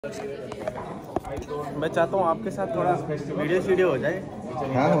मैं चाहता हूँ आपके साथ थोड़ा वीडियो हो जाए।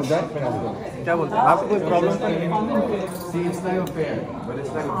 हाँ हो जाए। क्या बोलते हैं आपको कोई प्रॉब्लम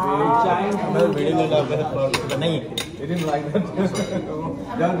तो नहीं?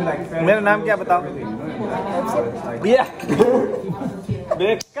 मेरा नाम क्या बताओ?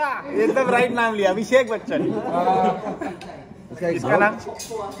 बेका एकदम राइट नाम लिया, अभिषेक बच्चन। इसका नाम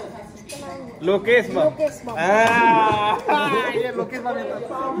लोकेश बम। ये लोकेश बम,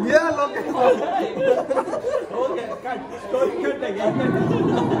 ये लोकेश बम।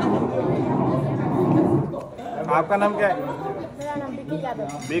 आपका नाम क्या है? मेरा नाम विक्की यादव।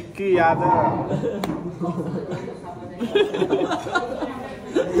 विक्की यादव।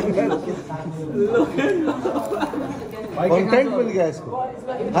 कंटेंट मिल गया इसको,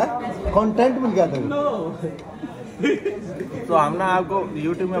 कंटेंट मिल गया था। तो हम ना आपको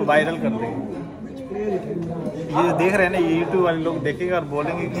YouTube में वायरल कर देंगे। ये देख रहे हैं ना, ये YouTube वाले लोग देखेंगे और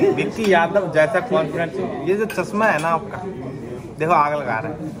बोलेंगे कि विक्की यादव जैसा कॉन्फिडेंस। ये जो चश्मा है ना आपका, देखो आग लगा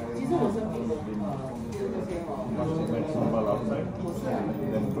रहा है।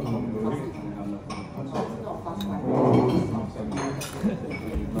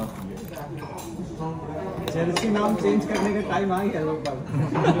 चेल्सी नाम चेंज करने का टाइम आ गया लोग।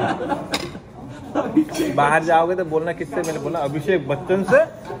 बाहर जाओगे तो बोलना किससे मैंने बोला? अभिषेक बच्चन से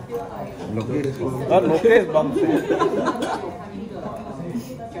और लोकेश बम से।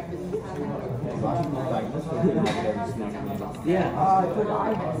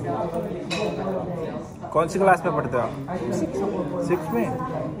 कौन सी क्लास में पढ़ते हो आप? 6 में।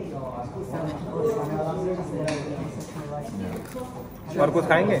 और कुछ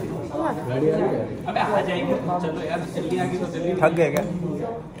खाएंगे? अबे आ जाएंगे, चलो यार जल्दी आगे तो जल्दी। थक गए क्या?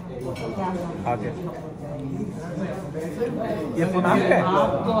 आगे ये फोन आपका है?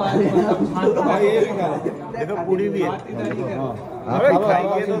 देखो पूरी भी है। अरे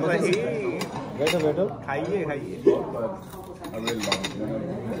खाइए तो सही। बैठो बैठो, खाइए खाइए।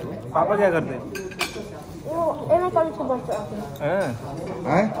 पापा क्या करते हैं? वो एमए कॉलेज को बस चलाते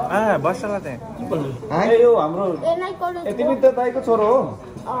हैं। हाँ बस चलाते हैं। यो हाम्रो एमए कॉलेज यति पनि त दाइको छोरो हो।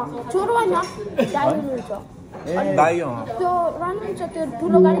 छोरो होइन, दाइ हुनुहुन्छ। दाइ हो। त्यो रहनुहुन्छ, त्यो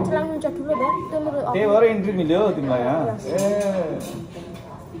ठुलो गाडी चलाउनुहुन्छ, ठुलो भ्यान। त्यो मेरो त्यही भएर इन्ट्री मिल्यो तिमीलाई यहाँ। ए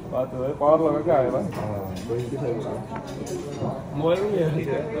बात हो, पावर लगा के आयो भाइ।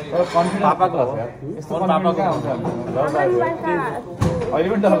 पापा को यस्तो पापा को हुन्छ। अहिले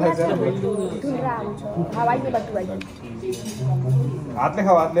पनि डर लाग्छ। ढुङ्गा हुन्छ, हवाईले बटुवाई। हातले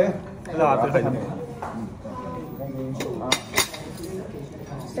खाऊ, हातले। ल हातले खाइदिनु।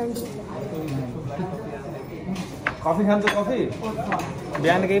 कफी खान्छ? कफी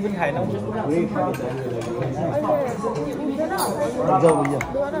बिहान केही पनि खाएन?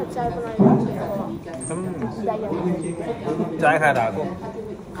 चाय खाएर आएको?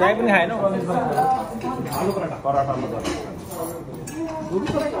 चाय पनि खाएन? आलु पराठा, पराठा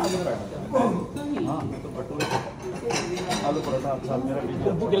आलु पराठा अच्छा मेरा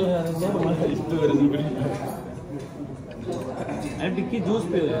टिक्की जूस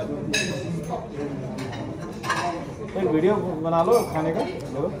पियो यार। एक वीडियो बना लो खाने का।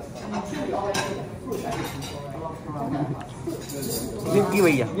 विक्की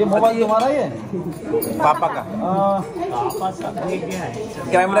भैया, ये मोबाइल तुम्हारा ही है? पापा का। पापा सब लेके आए।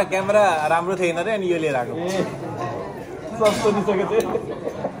 कैमरा राम्रो थिएन रे, अनि यो लिएर आएको। सब तो नहीं सके थे।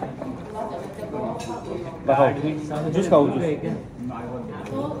 जूस खाओ, जूस।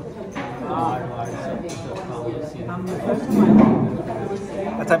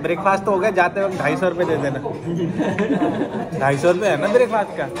 अच्छा ब्रेकफास्ट तो हो गया, जाते वक्त 250 रुपये दे देना। 250 रुपये है ना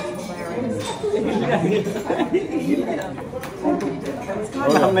ब्रेकफास्ट का?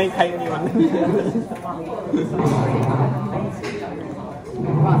 हम नहीं खाएंगे।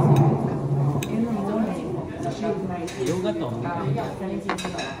 योगा तो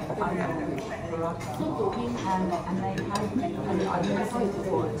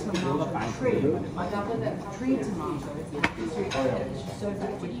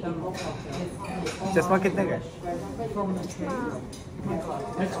चश्मा कितने का है?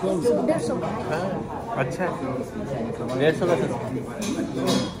 150। अच्छा 150 का चश्मा।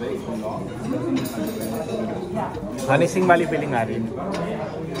 हनी सिंह वाली फीलिंग आ रही है।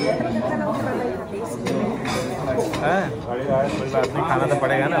 कोई बात नहीं, खाना तो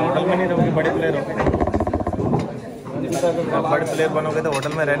पड़ेगा ना। होटल में नहीं रहोगे, बड़े प्लेयर होगे। बड़े प्लेयर बनोगे तो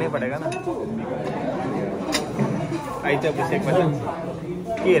होटल में रहना ही पड़ेगा ना। आई तो अभिषेक बच्चन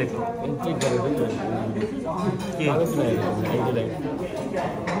की रे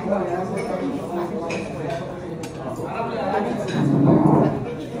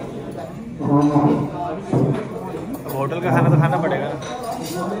होटल का खाना तो खाना पड़ेगा ना।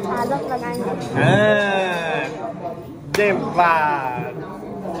 आदत लगाएंगे। जय बात।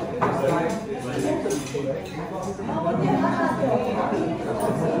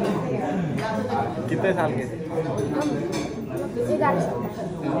 कितने साल के थे? 11 साल।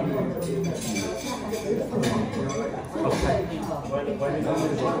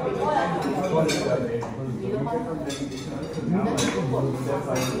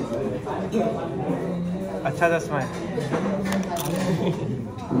 अच्छा चश्मा है।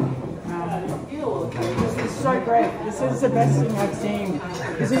 This is so great. This is the best thing I've seen.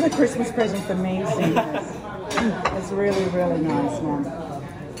 This is a Christmas present for me, seeing this. It's really, really nice, man.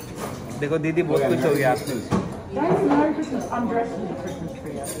 देखो दीदी बहुत कुछ हो गया आपसे। Don't know Christmas. I'm dressed as a Christmas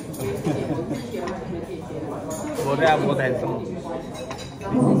tree. बोल रहे आप बहुत हैंडसम हो।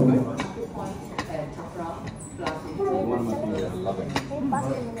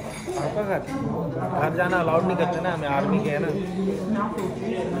 आपका घर जाना अलाउड नहीं करते ना, हमें आर्मी के है ना,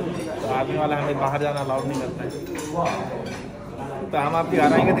 तो आर्मी वाला हमें बाहर जाना अलाउड नहीं करता है। तो हम आपके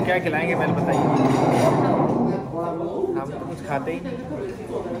घर आएंगे तो क्या खिलाएंगे पहले बताइए। हम तो कुछ खाते ही नहीं,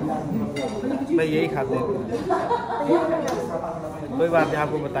 भाई यही खाते हैं। कोई बात नहीं,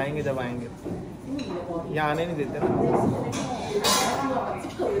 आपको बताएंगे जब आएंगे। यहाँ आने नहीं देते ना।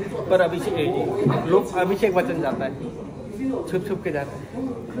 पर अभिषेक लोग अभिषेक बचन जाता है, छुप छुप के जाता है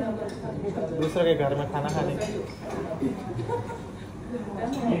दूसरे के घर में खाना खाने।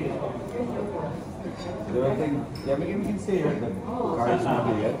 Yeah, we can stay here. The car is not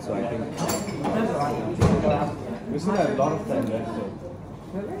here yet, so I think we still have a lot of time left.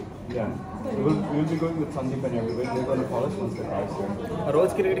 So yeah, we'll be going with Sandeep and everybody. They're going to follow us once the car is here. Rose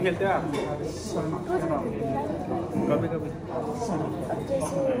cricket खेलते हैं आप? कभी कभी।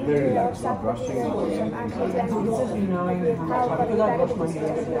 Very relaxed, not rushing or anything. This is knowing how much because I washed my hair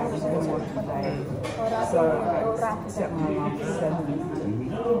yesterday. I was going to wash today. So I set my alarm for 7.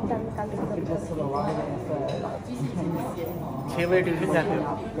 It just sort of lie there for 10 minutes. 6 बजे tuition जाते हो?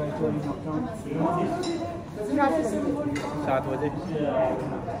 Go to any McDonald's. 7 बजे।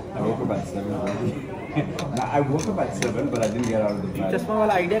 I woke up at 7. I woke up at 7, but I didn't get out of the bed. चश्मा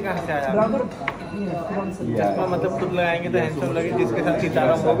वाला idea कहाँ से आया? But I've got to, put on some चश्मा मतलब खुद लगाएंगे तो हैंडसम लगे, जिसके साथ खींचा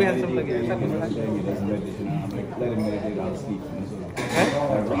रहा हूँ वो भी हैंडसम लगे, ऐसा कुछ था? I'm like, let him meditate, I'll sleep.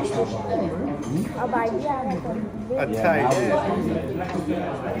 I rushed over. अब आइडिया आ रहा है। अच्छा आइडिया है।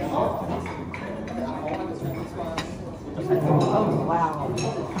 Oh, wow.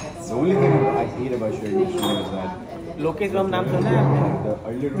 The only thing I hate about sharing this room is that Lokesh बम नाम सुना है आपने? the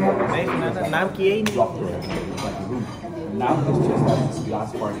earlier room नहीं सुना था, नाम किए ही नहीं। blocked it. It's like a room. Now this just has this glass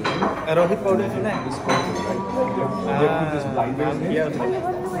partition. Rohit पौड़े सुना है? This partition, right? They put this blind नाम base किया in. उसने।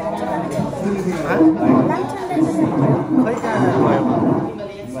 Like, भाई क्या है?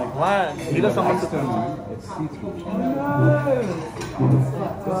 वहाँ हीरो समझ it's see-through.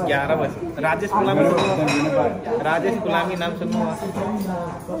 11 बजे। राजेश गुलामी राजेश गुलामी नाम सुना हुआ?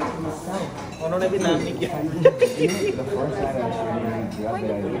 उन्होंने भी नाम नहीं किया। The first night I grabbed the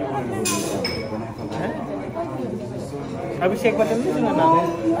idea. Abhishek Bachchan नहीं सुना नाम?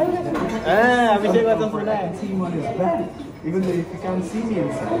 अभिषेक बच्चन सुना है? Team on his back. Even though if you can't see me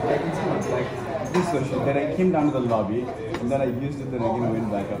inside, I can see it's like this version. Then I came down to the lobby and then I used it, then again went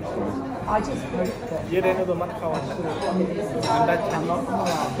back upstairs. I just hope that ये रहने दो, मत खाओ अंडा। अंडा I'm not going to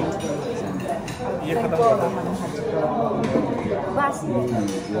allow kids to ये Thank खत्म God I कर दो। haven't had to go.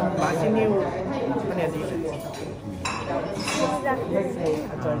 बासी नहीं वो मैंने अजीब है। Hopefully I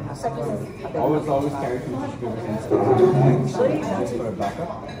don't have to go. Always carry some tissue papers and stuff just for a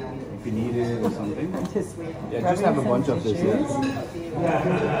backup if you need it or something. This week. Yeah, just have a bunch of this. Yeah.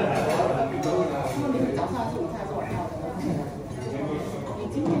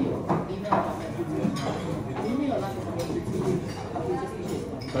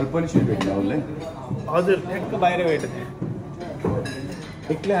 Purple should be down, like. हजुर एक तो बाहर बैठे थे।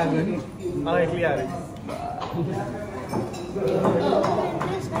 Ekle आ गए। हाँ एकली आ रही।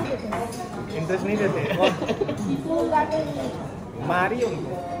 इंटरेस्ट नहीं देते। मारी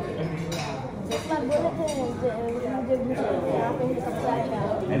उनको। I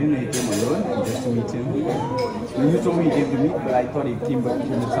didn't know he came alone, just to meet him. When you told me he came to meet, but I thought he came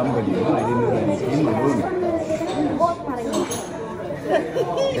with somebody, you know? I didn't know that he came alone.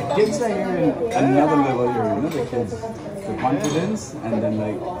 The kids are here in another level here, you know, the kids. The confidence and then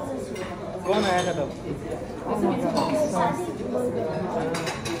like... कौन आया था तब?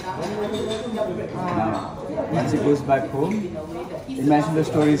 Now, once he goes back home, imagine the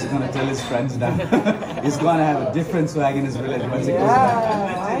stories he's going to tell his friends now. He's going to have a different swag in his village once he goes back.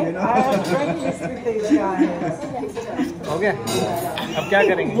 I have practiced with these guys. हो गया? अब क्या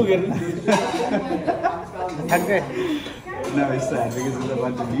करेंगे? थक गए? No, it's sad because there's a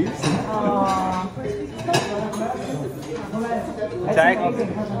bunch of leaves. चाय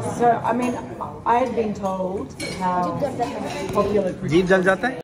So, I mean, I had been told how popular जीभ जल जाता है